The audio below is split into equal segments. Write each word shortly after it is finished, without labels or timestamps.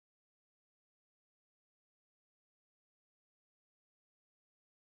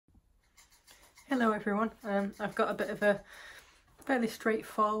Hello everyone, I've got a bit of a fairly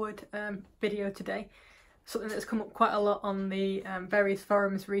straightforward video today. Something that's come up quite a lot on the various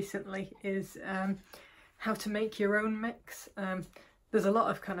forums recently is how to make your own mix. There's a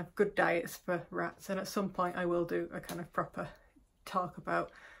lot of kind of good diets for rats, and at some point I will do a kind of proper talk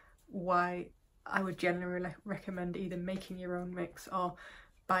about why I would generally recommend either making your own mix or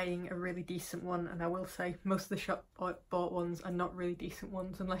buying a really decent one. And I will say most of the shop bought ones are not really decent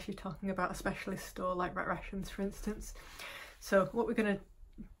ones unless you're talking about a specialist store like Rat Rations, for instance. So what we're going to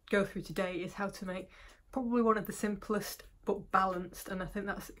go through today is how to make probably one of the simplest but balanced, and I think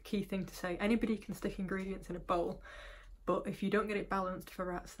that's a key thing to say. Anybody can stick ingredients in a bowl, but if you don't get it balanced for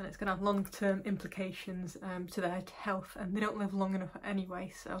rats, then it's going to have long-term implications to their health, and they don't live long enough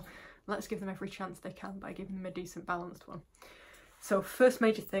anyway, so let's give them every chance they can by giving them a decent balanced one. So first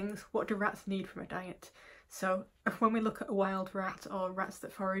major things, what do rats need from a diet? So when we look at a wild rat or rats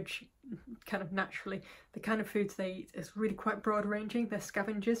that forage kind of naturally, the kind of foods they eat is really quite broad ranging. They're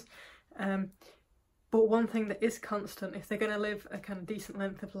scavengers. But one thing that is constant, if they're going to live a kind of decent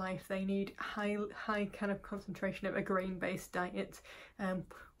length of life, they need high kind of concentration of a grain-based diet,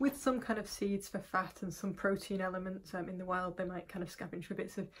 with some kind of seeds for fat and some protein elements. In the wild they might kind of scavenge for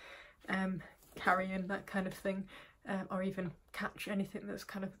bits of carrion, that kind of thing. Or even catch anything that's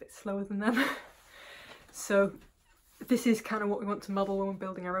kind of a bit slower than them. So this is kind of what we want to model when we're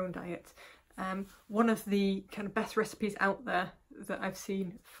building our own diet. One of the kind of best recipes out there that I've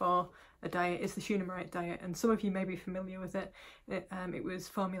seen for a diet is the Shunamite diet, and some of you may be familiar with it. It was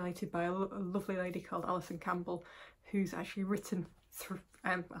formulated by a lovely lady called Alison Campbell, who's actually written through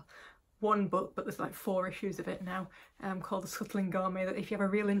one book, but there's like 4 issues of it now, called The Scuttling Gourmet, that if you have a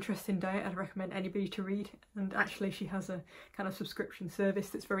real interest in diet, I'd recommend anybody to read. And actually she has a kind of subscription service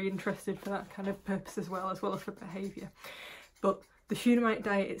that's very interested for that kind of purpose as well as for behaviour. But the Shunamite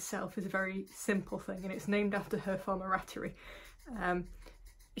diet itself is a very simple thing, and it's named after her former rattery.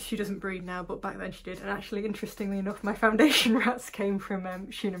 She doesn't breed now, but back then she did, and actually interestingly enough my foundation rats came from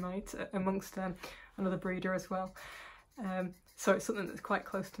Shunamite amongst another breeder as well. So it's something that's quite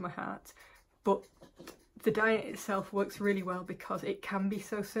close to my heart. But the diet itself works really well because it can be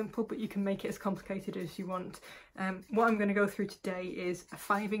so simple, but you can make it as complicated as you want. What I'm going to go through today is a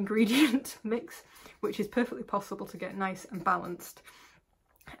 5-ingredient mix, which is perfectly possible to get nice and balanced.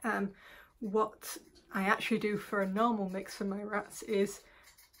 What I actually do for a normal mix for my rats is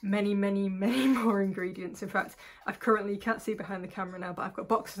many more ingredients. In fact, you can't see behind the camera now, but I've got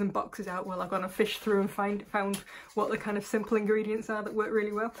boxes and boxes out while I've gone and fished through and found what the kind of simple ingredients are that work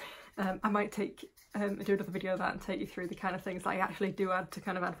really well. I might do another video of that and take you through the kind of things that I actually do add to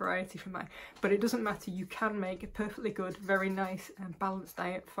kind of add variety for mine. But it doesn't matter, you can make a perfectly good, very nice and balanced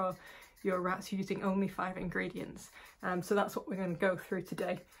diet for your rats using only 5 ingredients. So that's what we're going to go through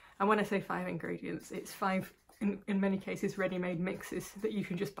today. And when I say 5 ingredients, it's 5 in many cases ready-made mixes that you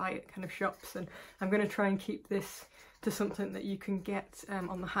can just buy at kind of shops, and I'm going to try and keep this to something that you can get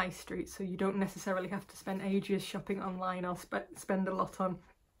on the high street, so you don't necessarily have to spend ages shopping online or spend a lot on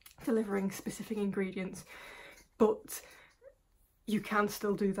delivering specific ingredients. But you can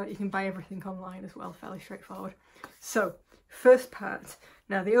still do that, you can buy everything online as well, fairly straightforward. So first part,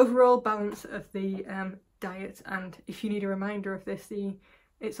 now the overall balance of the diet, and if you need a reminder of this,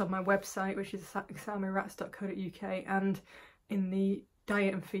 it's on my website, which is examirats.co.uk, and in the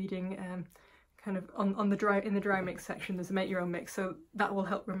diet and feeding kind of in the dry mix section there's a make your own mix, so that will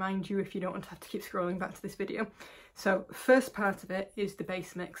help remind you if you don't want to have to keep scrolling back to this video. So first part of it is the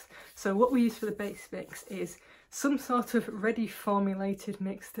base mix. So what we use for the base mix is some sort of ready formulated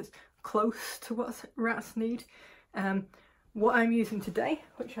mix that's close to what rats need. What I'm using today,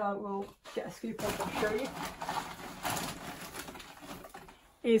 which I will get a scoop of and show you,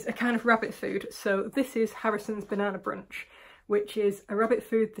 is a kind of rabbit food. So this is Harrison's Banana Brunch, which is a rabbit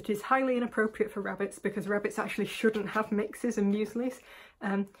food that is highly inappropriate for rabbits because rabbits actually shouldn't have mixes and mueslis,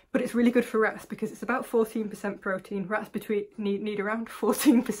 but it's really good for rats because it's about 14% protein. Rats need around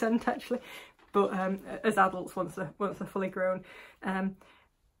 14% actually, but as adults once they're fully grown.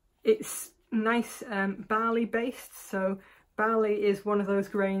 It's nice barley based, so barley is one of those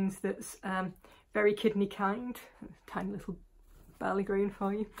grains that's very kidney kind, tiny little barley grain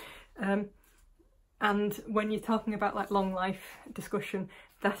for you, and when you're talking about like long life discussion,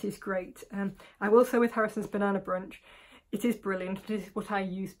 that is great. I will say with Harrison's Banana Brunch, it is brilliant. It is what I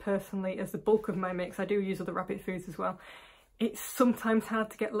use personally as the bulk of my mix. I do use other rabbit foods as well. It's sometimes hard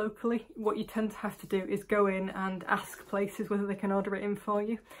to get locally. What you tend to have to do is go in and ask places whether they can order it in for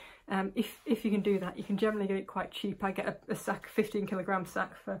you. If you can do that, you can generally get it quite cheap. I get a sack, 15 kilogram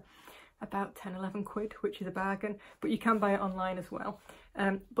sack for about 10-11 quid, which is a bargain, but you can buy it online as well.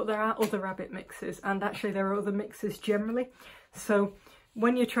 But there are other rabbit mixes, and actually there are other mixes generally. So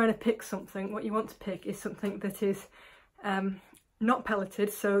when you're trying to pick something, what you want to pick is something that is not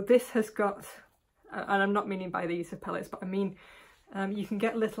pelleted. So this has got, and I'm not meaning by the use of pellets, but I mean you can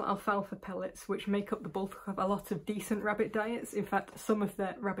get little alfalfa pellets which make up the bulk of a lot of decent rabbit diets. In fact, some of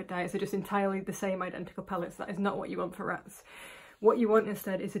the rabbit diets are just entirely the same identical pellets. That is not what you want for rats. What you want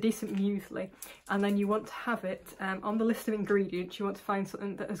instead is a decent muesli, and then you want to have it on the list of ingredients. You want to find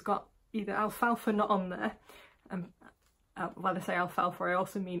something that has got either alfalfa not on there, when I say alfalfa I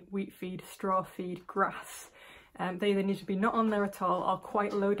also mean wheat feed, straw feed, grass. They either need to be not on there at all or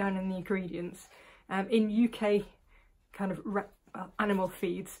quite low down in the ingredients. In UK kind of animal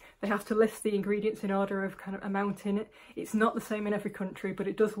feeds, they have to list the ingredients in order of kind of amount in it. It's not the same in every country, but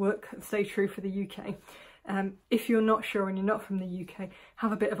it does work and stay true for the UK. If you're not sure and you're not from the UK,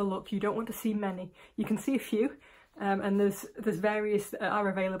 have a bit of a look. You don't want to see many. You can see a few, and there's various that are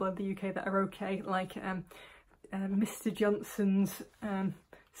available in the UK that are okay, like Mr. Johnson's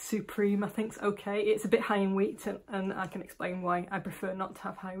Supreme, I think's okay. It's a bit high in wheat, and I can explain why I prefer not to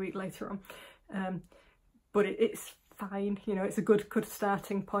have high wheat later on. But it's fine, you know, it's a good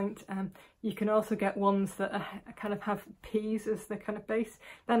starting point. You can also get ones that are, kind of have peas as the kind of base.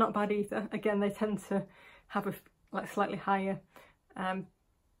 They're not bad either. Again, they tend to have a like slightly higher kind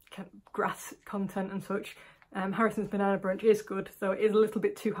of grass content and such. Harrison's Banana Brunch is good, though it is a little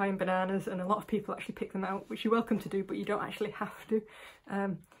bit too high in bananas, and a lot of people actually pick them out, which you're welcome to do, but you don't actually have to.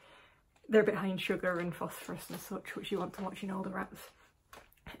 They're a bit high in sugar and phosphorus and such, which you want to watch in older rats.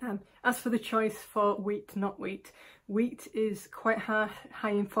 As for the choice for wheat, not wheat, wheat is quite high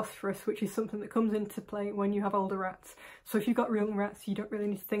in phosphorus, which is something that comes into play when you have older rats. So if you've got young rats, you don't really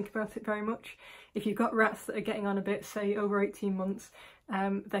need to think about it very much. If you've got rats that are getting on a bit, say over 18 months,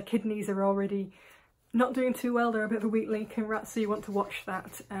 their kidneys are already not doing too well, they're a bit of a weak link in rats, so you want to watch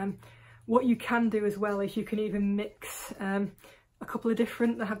that. What you can do as well is you can even mix a couple of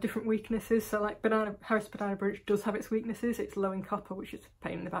different that have different weaknesses. So like Harris Banana Brunch does have its weaknesses. It's low in copper, which is a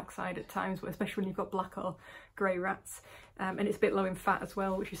pain in the backside at times, but especially when you've got black or grey rats. And it's a bit low in fat as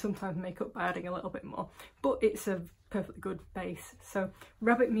well, which you sometimes make up by adding a little bit more. But it's a perfectly good base. So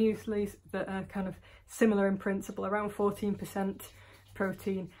rabbit mueslis that are kind of similar in principle, around 14%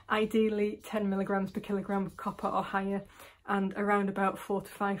 protein, ideally 10 milligrams per kilogram of copper or higher, and around about 4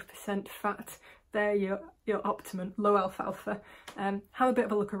 to 5% fat. They're your optimum. Low alfalfa. Have a bit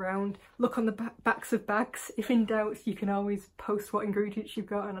of a look around, look on the backs of bags. If in doubt, you can always post what ingredients you've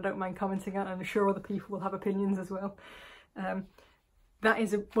got, and I don't mind commenting on it, and I'm sure other people will have opinions as well. That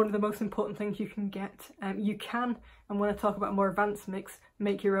is one of the most important things you can get. You can, and when I talk about a more advanced mix,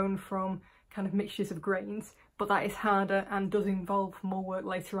 make your own from kind of mixtures of grains, but that is harder and does involve more work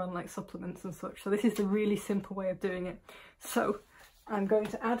later on, like supplements and such. So this is the really simple way of doing it. So I'm going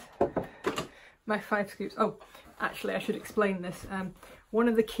to add my 5 scoops. Oh, actually I should explain this. One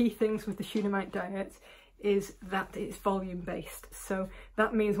of the key things with the Shunamite diet is that it's volume based. So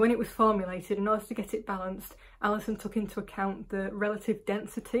that means when it was formulated, in order to get it balanced, Alison took into account the relative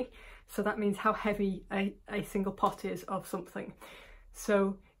density. So that means how heavy a single pot is of something.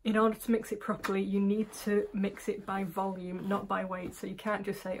 So in order to mix it properly, you need to mix it by volume, not by weight. So you can't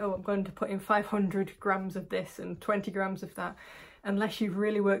just say, oh, I'm going to put in 500 grams of this and 20 grams of that. Unless you've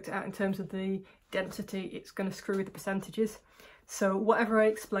really worked it out in terms of the density, it's going to screw with the percentages. So whatever I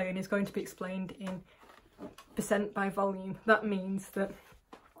explain is going to be explained in percent by volume. That means that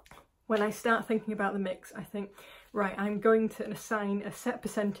when I start thinking about the mix, I think, right, I'm going to assign a set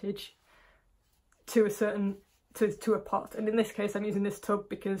percentage to a certain to a pot, and in this case I'm using this tub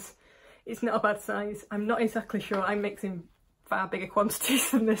because it's not a bad size. I'm not exactly sure, I'm mixing far bigger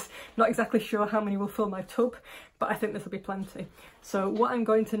quantities than this, not exactly sure how many will fill my tub, but I think this will be plenty. So what I'm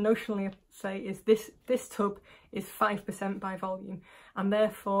going to notionally say is this tub is 5% by volume, and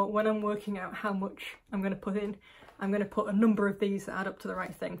therefore when I'm working out how much I'm going to put in, I'm going to put a number of these that add up to the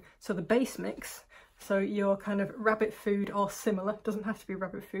right thing. So the base mix, so your kind of rabbit food or similar, doesn't have to be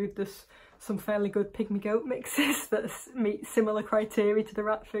rabbit food, there's some fairly good pygmy goat mixes that meet similar criteria to the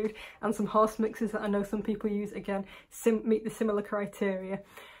rat food, and some horse mixes that I know some people use, again, meet the similar criteria,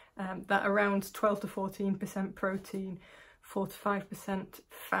 that around 12 to 14% protein, 4 to 5%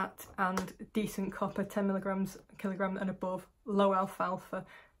 fat, and decent copper, 10 milligrams per kilogram and above, low alfalfa.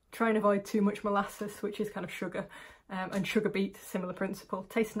 Try and avoid too much molasses, which is kind of sugar, and sugar beet, similar principle.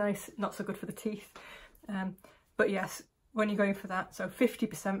 Tastes nice, not so good for the teeth. But yes, when you're going for that, so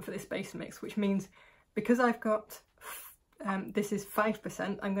 50% for this base mix, which means because I've got, this is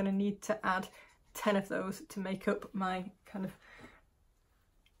 5%, I'm going to need to add 10 of those to make up my kind of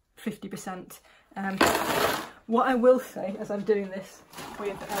 50%. What I will say as I'm doing this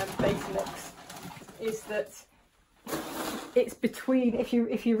with base mix is that it's between, if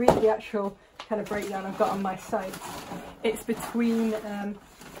you read the actual kind of breakdown I've got on my site, it's between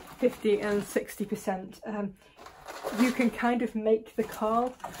 50 and 60%. You can kind of make the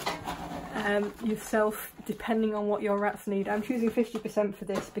call yourself depending on what your rats need. I'm choosing 50% for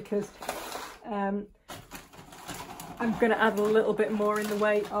this because I'm going to add a little bit more in the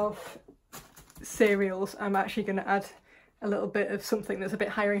way of cereals. I'm actually going to add a little bit of something that's a bit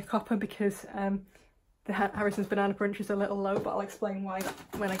higher in copper because the Harrison's Banana Crunch is a little low, but I'll explain why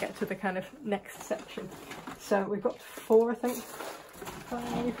when I get to the kind of next section. So we've got 4, I think,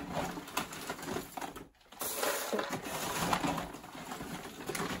 5, 6,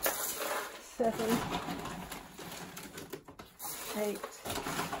 7, 8,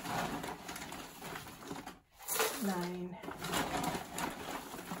 9,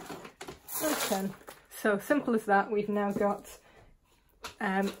 and 10. So simple as that. We've now got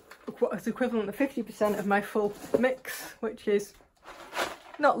what is equivalent to 50% of my full mix, which is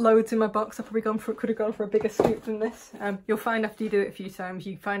not loads in my box. I probably could have gone for a bigger scoop than this. You'll find after you do it a few times,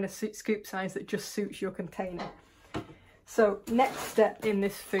 you find a scoop size that just suits your container. So next step in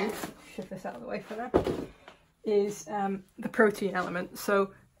this food, shift this out of the way for now, is the protein element.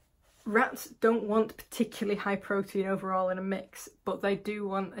 So rats don't want particularly high protein overall in a mix, but they do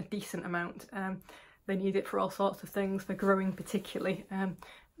want a decent amount. They need it for all sorts of things, for growing particularly,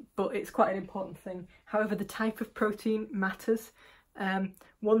 but it's quite an important thing. However, the type of protein matters.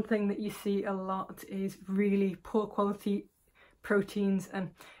 One thing that you see a lot is really poor quality proteins, and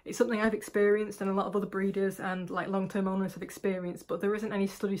it's something I've experienced and a lot of other breeders and like long-term owners have experienced, but there isn't any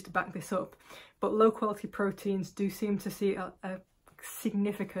studies to back this up. But low quality proteins do seem to see a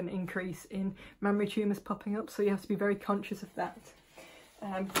significant increase in mammary tumours popping up, so you have to be very conscious of that.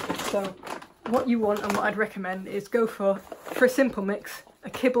 So what you want and what I'd recommend is go for a simple mix. A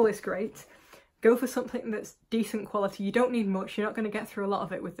kibble is great. Go for something that's decent quality. You don't need much, you're not going to get through a lot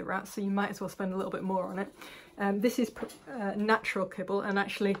of it with the rats, so you might as well spend a little bit more on it. This is natural kibble, and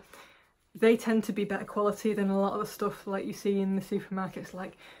actually they tend to be better quality than a lot of the stuff like you see in the supermarkets,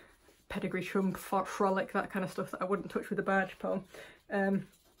 like Pedigree, Chump, Frolic, that kind of stuff that I wouldn't touch with a barge pole.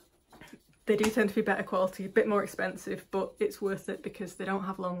 They do tend to be better quality, a bit more expensive, but it's worth it because they don't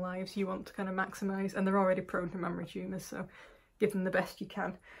have long lives. You want to kind of maximise, and they're already prone to mammary tumours, so give them the best you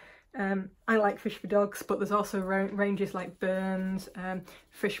can. I like Fish for Dogs, but there's also ranges like Burns,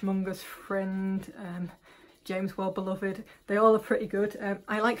 Fishmonger's Friend, James Well Beloved. They all are pretty good.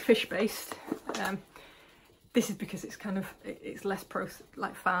 I like fish based. This is because it's kind of, it's less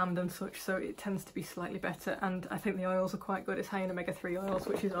like farmed and such, so it tends to be slightly better, and I think the oils are quite good. It's high in omega-3 oils,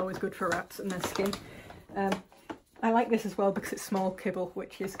 which is always good for rats and their skin. I like this as well because it's small kibble,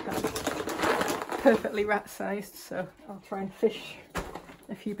 which is kind of perfectly rat sized, so I'll try and fish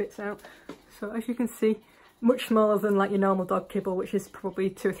a few bits out. So as you can see, much smaller than like your normal dog kibble, which is probably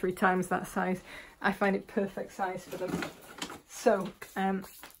 2 or 3 times that size. I find it perfect size for them. So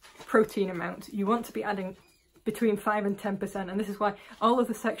protein amount, you want to be adding between 5 and 10%, and this is why all of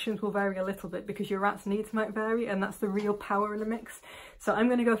the sections will vary a little bit, because your rat's needs might vary, and that's the real power in a mix. So I'm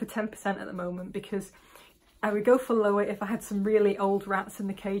going to go for 10% at the moment, because I would go for lower if I had some really old rats in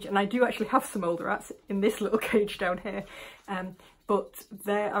the cage, and I do actually have some old rats in this little cage down here, but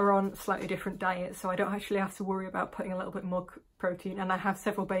they are on slightly different diets, so I don't actually have to worry about putting a little bit more protein. And I have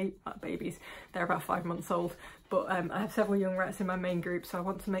several babies, they're about 5 months old, but I have several young rats in my main group, so I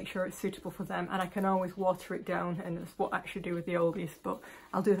want to make sure it's suitable for them, and I can always water it down, and it's what I actually do with the oldies, but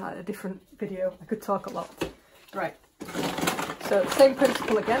I'll do that in a different video. I could talk a lot. Right, so same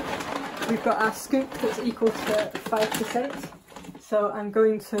principle again. We've got our scoop that's equal to 5%, so I'm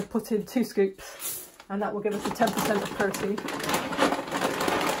going to put in 2 scoops, and that will give us a 10% of protein.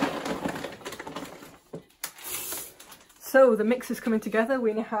 So the mix is coming together.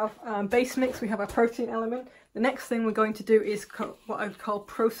 We now have base mix, we have our protein element. The next thing we're going to do is what I would call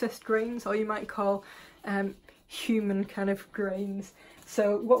processed grains, or you might call human kind of grains.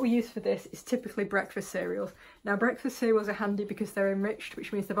 So what we use for this is typically breakfast cereals. Now breakfast cereals are handy because they're enriched,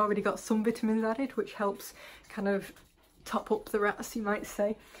 which means they've already got some vitamins added, which helps kind of top up the rats, you might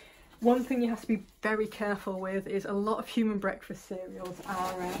say. One thing you have to be very careful with is a lot of human breakfast cereals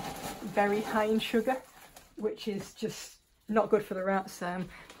are very high in sugar, which is just not good for the rats.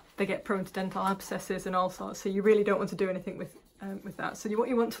 They get prone to dental abscesses and all sorts, so you really don't want to do anything with that. So what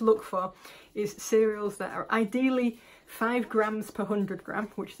you want to look for is cereals that are ideally 5 grams per 100 gram,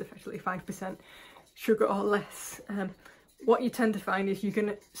 which is effectively 5% sugar or less. What you tend to find is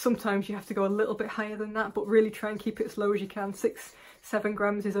sometimes you have to go a little bit higher than that, but really try and keep it as low as you can. 7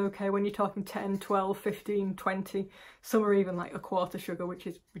 grams is okay. When you're talking 10, 12, 15, 20, some are even like a quarter sugar, which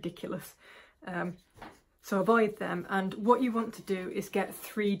is ridiculous. So avoid them. And what you want to do is get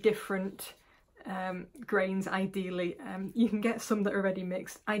 3 different grains ideally. You can get some that are already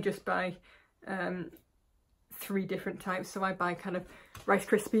mixed. I just buy 3 different types. So I buy kind of Rice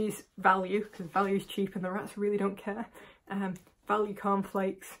Krispies Value, because Value is cheap and the rats really don't care. Value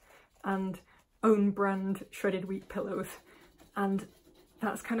cornflakes and own brand shredded wheat pillows, and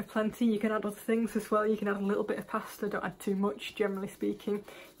that's kind of plenty. You can add other things as well. You can add a little bit of pasta, don't add too much generally speaking.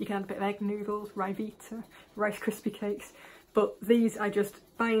 You can add a bit of egg noodles, Ryvita, Rice Krispie cakes, but these I just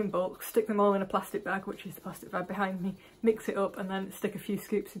buy in bulk, stick them all in a plastic bag, which is the plastic bag behind me, mix it up and then stick a few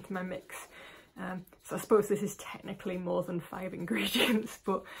scoops into my mix. So I suppose this is technically more than 5 ingredients,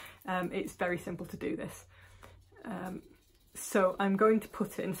 but it's very simple to do this. So I'm going to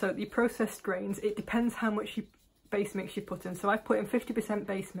put in, so the processed grains, it depends how much base mix you put in. So I've put in 50%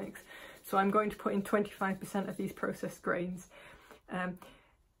 base mix, so I'm going to put in 25% of these processed grains.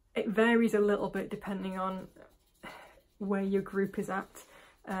 It varies a little bit depending on where your group is at.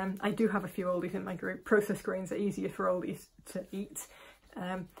 I do have a few oldies in my group. Processed grains are easier for oldies to eat.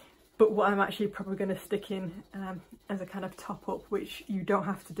 But what I'm actually probably going to stick in as a kind of top up, which you don't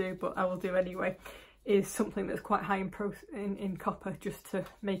have to do, but I will do anyway, is something that's quite high in copper, just to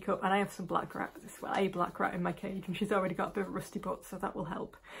make up. And I have some black rat as well, a black rat in my cage, and she's already got a bit of a rusty butt, so that will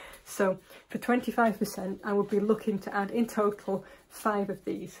help. So for 25%, I would be looking to add in total 5 of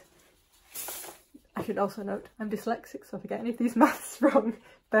these. I should also note I'm dyslexic, so if I get any of these maths wrong,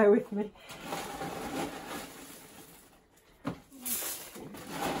 bear with me.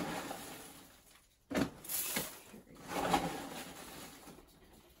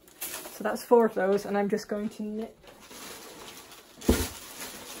 So that's 4 of those, and I'm just going to nip.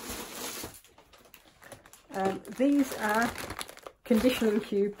 These are conditioning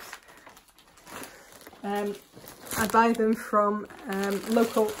cubes. I buy them from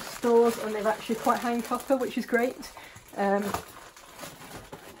local stores, and they're actually quite high in copper, which is great. So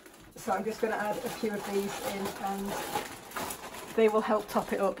I'm just going to add a few of these in, and they will help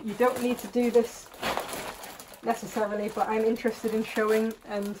top it up. You don't need to do this necessarily, but I'm interested in showing,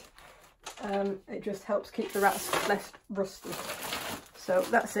 and it just helps keep the rats less rusty. So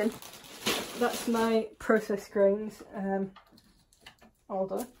that's in. That's my processed grains all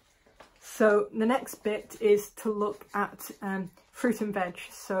done. So the next bit is to look at fruit and veg.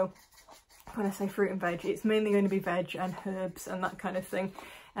 So when I say fruit and veg, it's mainly going to be veg and herbs and that kind of thing.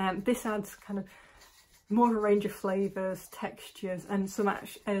 This adds kind of more of a range of flavours, textures, and some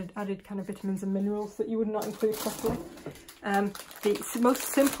added kind of vitamins and minerals that you would not include properly. The most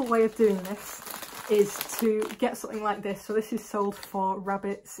simple way of doing this is to get something like this. So this is sold for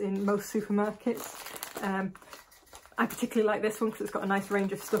rabbits in most supermarkets. I particularly like this one because it's got a nice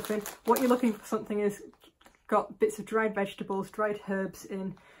range of stuff in. What you're looking for something is got bits of dried vegetables, dried herbs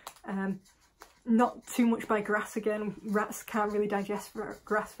in, not too much by grass again. Rats can't really digest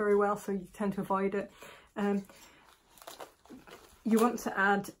grass very well, so you tend to avoid it. You want to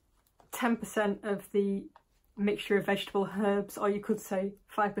add 10% of the mixture of vegetable herbs, or you could say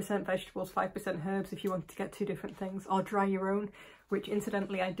 5% vegetables, 5% herbs if you want to get 2 different things, or dry your own, which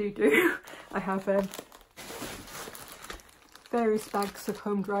incidentally I do. I have various bags of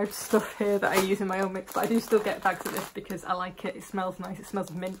home dried stuff here that I use in my own mix, but I do still get bags of this because I like it. It smells nice, it smells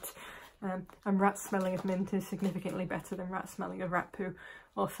of mint, and rat smelling of mint is significantly better than rat smelling of rat poo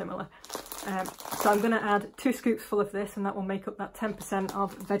or similar. So I'm going to add 2 scoops full of this, and that will make up that 10%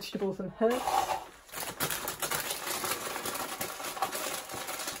 of vegetables and herbs.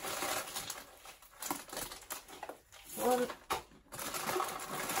 One.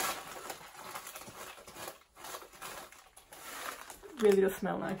 Really does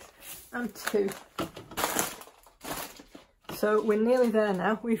smell nice. And 2. So we're nearly there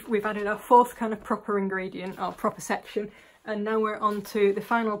now. We've added our 4th kind of proper ingredient, or proper section, and now we're on to the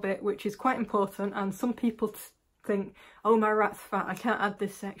final bit, which is quite important. And some people think, oh, my rat's fat, I can't add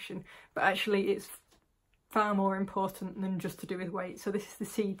this section, but actually it's far more important than just to do with weight. So this is the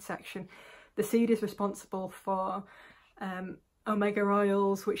seed section. The seed is responsible for omega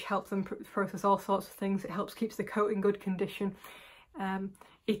oils, which help them process all sorts of things. It helps keeps the coat in good condition.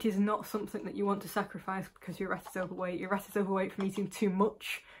 It is not something that you want to sacrifice because your rat is overweight. Your rat is overweight from eating too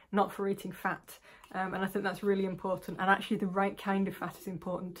much, not for eating fat. And I think that's really important. And actually the right kind of fat is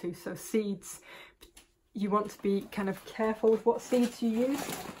important too. So seeds, you want to be kind of careful with what seeds you use.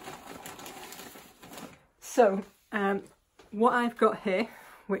 So what I've got here,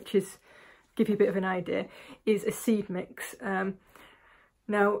 which is, give you a bit of an idea, is a seed mix.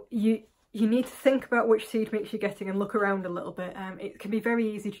 Now you need to think about which seed mix you're getting and look around a little bit. It can be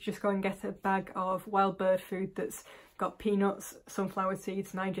very easy to just go and get a bag of wild bird food that's got peanuts, sunflower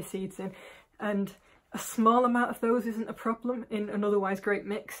seeds, Niger seeds in, and a small amount of those isn't a problem in an otherwise great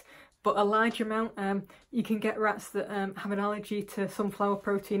mix, but a large amount, you can get rats that have an allergy to sunflower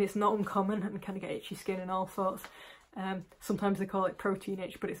protein. It's not uncommon and kind of get itchy skin and all sorts. Sometimes they call it protein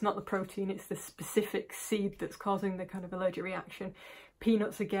itch, but it's not the protein, it's the specific seed that's causing the kind of allergic reaction.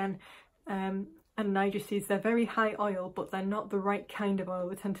 Peanuts again, and Niger seeds, they're very high oil, but they're not the right kind of oil.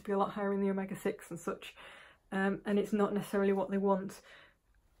 They tend to be a lot higher in the omega-6 and such, and it's not necessarily what they want.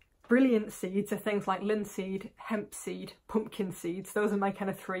 Brilliant seeds are things like linseed, hemp seed, pumpkin seeds. Those are my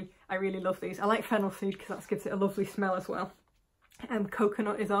kind of three. I really love these. I like fennel seed because that gives it a lovely smell as well.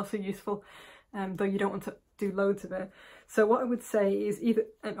 Coconut is also useful, though you don't want to do loads of it. So what I would say is either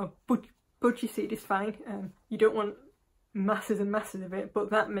budgie seed is fine. You don't want masses and masses of it, but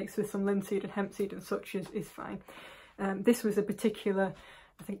that mixed with some linseed and hemp seed and such is fine. This was a particular,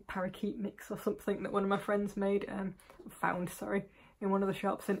 I think, parakeet mix or something that one of my friends made, found in one of the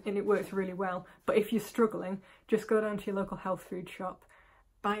shops, and it works really well. But if you're struggling, just go down to your local health food shop,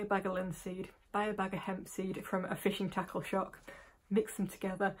 buy a bag of linseed, buy a bag of hemp seed from a fishing tackle shop, mix them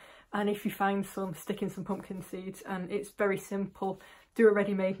together, and if you find some, stick in some pumpkin seeds, and it's very simple. Do a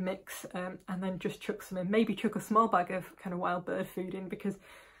ready-made mix, and then just chuck some in. Maybe chuck a small bag of kind of wild bird food in, because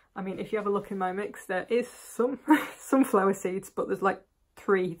I mean, if you have a look in my mix, there is some sunflower seeds, but there's like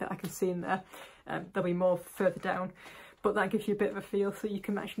 3 that I can see in there. There'll be more further down, but that gives you a bit of a feel, so you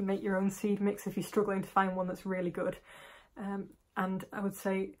can actually make your own seed mix if you're struggling to find one that's really good. And I would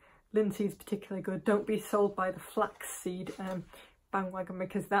say linseed's particularly good. Don't be sold by the flax seed bandwagon,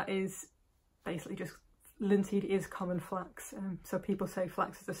 because that is basically just, linseed is common flax. So people say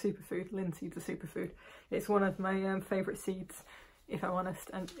flax is a superfood, linseed's a superfood. It's one of my favourite seeds, if I'm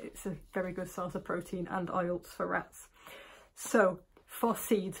honest, and it's a very good source of protein and oils for rats. So for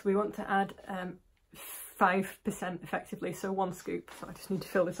seeds, we want to add 5% effectively, so 1 scoop. So I just need to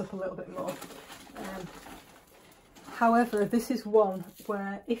fill this up a little bit more. However, this is one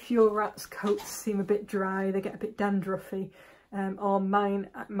where if your rat's coats seem a bit dry, they get a bit dandruffy, or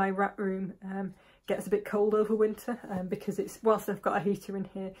my rat room gets a bit cold over winter, because it's, whilst I've got a heater in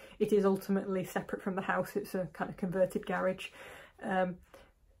here, it is ultimately separate from the house. It's a kind of converted garage.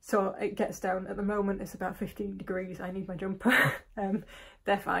 So it gets down, at the moment it's about 15 degrees, I need my jumper.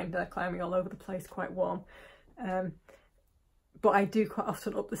 They're fine, they're climbing all over the place, quite warm. But I do quite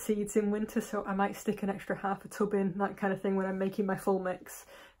often up the seeds in winter, so I might stick an extra half a tub in, that kind of thing, when I'm making my full mix.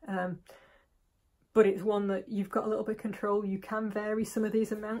 But it's one that you've got a little bit of control. You can vary some of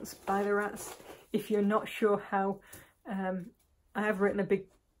these amounts by the rats. If you're not sure how, I have written a big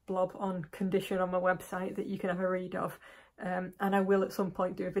blob on condition on my website that you can have a read of. And I will at some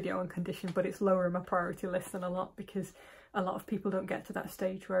point do a video on condition, but it's lower in my priority list than a lot, because a lot of people don't get to that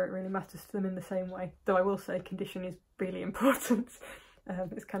stage where it really matters to them in the same way. Though I will say condition is really important.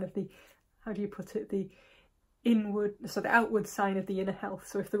 It's kind of the, how do you put it, the inward, so the outward sign of the inner health.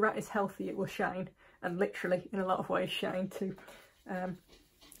 So if the rat is healthy, it will shine, and literally in a lot of ways shine too.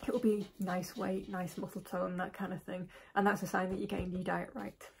 It will be nice weight, nice muscle tone, that kind of thing, and that's a sign that you're getting your diet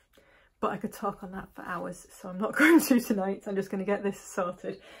right. But I could talk on that for hours, so I'm not going to tonight. I'm just going to get this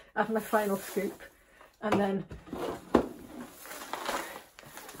sorted, add my final scoop, and then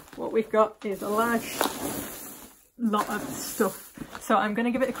what we've got is a large lot of stuff. So I'm going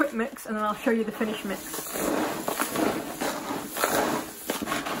to give it a quick mix, and then I'll show you the finished mix.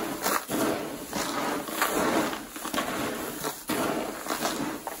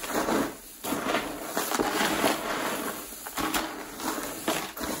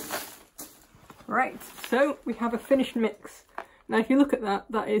 Right, so we have a finished mix. Now if you look at that,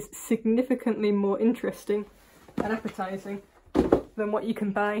 that is significantly more interesting and appetising than what you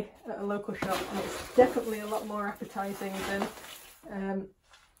can buy at a local shop, and it's definitely a lot more appetising than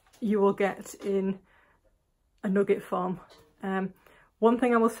you will get in a nugget form. One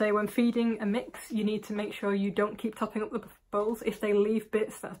thing I will say, when feeding a mix, you need to make sure you don't keep topping up the bowls. If they leave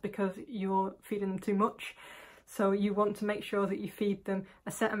bits, that's because you're feeding them too much. So you want to make sure that you feed them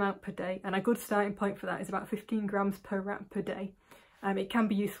a set amount per day, and a good starting point for that is about 15 grams per rat per day. It can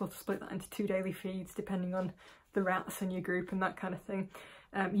be useful to split that into 2 daily feeds depending on the rats in your group and that kind of thing.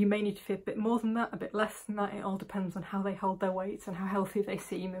 You may need to feed a bit more than that, a bit less than that. It all depends on how they hold their weights and how healthy they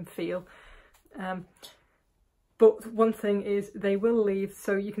seem and feel. But one thing is they will leave,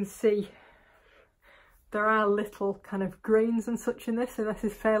 so you can see there are little kind of grains and such in this, and this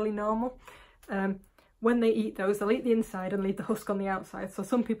is fairly normal. when they eat those, they'll eat the inside and leave the husk on the outside. So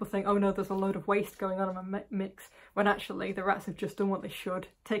some people think, oh no, there's a load of waste going on in my mix, when actually the rats have just done what they should,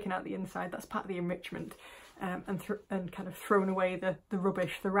 taken out the inside. That's part of the enrichment, and kind of thrown away the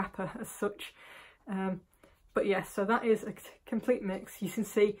rubbish, the wrapper as such. But yes, so that is a complete mix. You can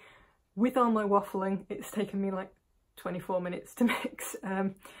see with all my waffling, it's taken me like 24 minutes to mix.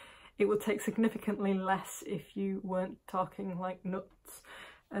 It will take significantly less if you weren't talking like nuts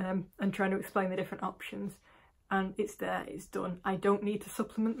and trying to explain the different options. And it's there, it's done. I don't need to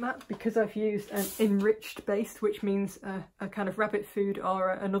supplement that because I've used an enriched base, which means a kind of rabbit food or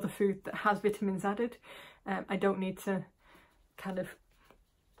another food that has vitamins added. I don't need to kind of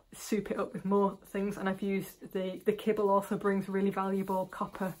soup it up with more things, and I've used the kibble also brings really valuable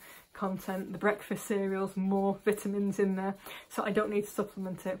copper content. The breakfast cereals, more vitamins in there, so I don't need to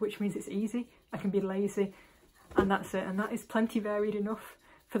supplement it, which means it's easy. I can be lazy, and that's it. And that is plenty varied enough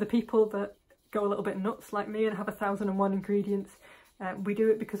for the people that go a little bit nuts like me and have 1001 ingredients. We do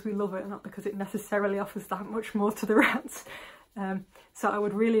it because we love it, not because it necessarily offers that much more to the rats. So I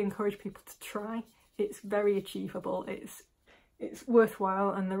would really encourage people to try. It's very achievable, it's worthwhile,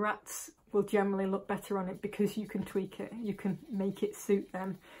 and the rats will generally look better on it because you can tweak it, you can make it suit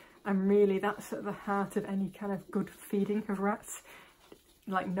them, and really that's at the heart of any kind of good feeding of rats,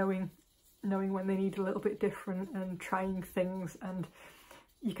 like knowing when they need a little bit different and trying things. And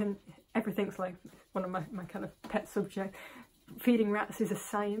you can, everything's like one of my kind of pet subject. Feeding rats is a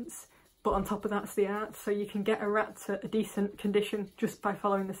science, but on top of that's the art. So you can get a rat to a decent condition just by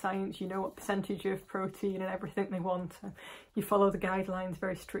following the science. You know what percentage of protein and everything they want. You follow the guidelines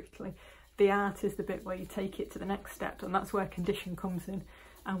very strictly. The art is the bit where you take it to the next step, and that's where condition comes in,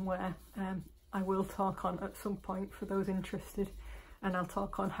 and where I will talk on at some point for those interested. And I'll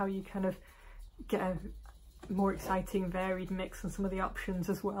talk on how you kind of get a more exciting, varied mix and some of the options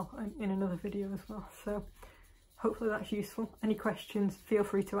as well in another video as well. So hopefully that's useful. Any questions, feel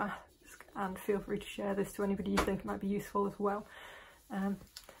free to ask. And feel free to share this to anybody you think might be useful as well.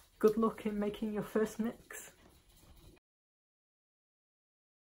 Good luck in making your first mix.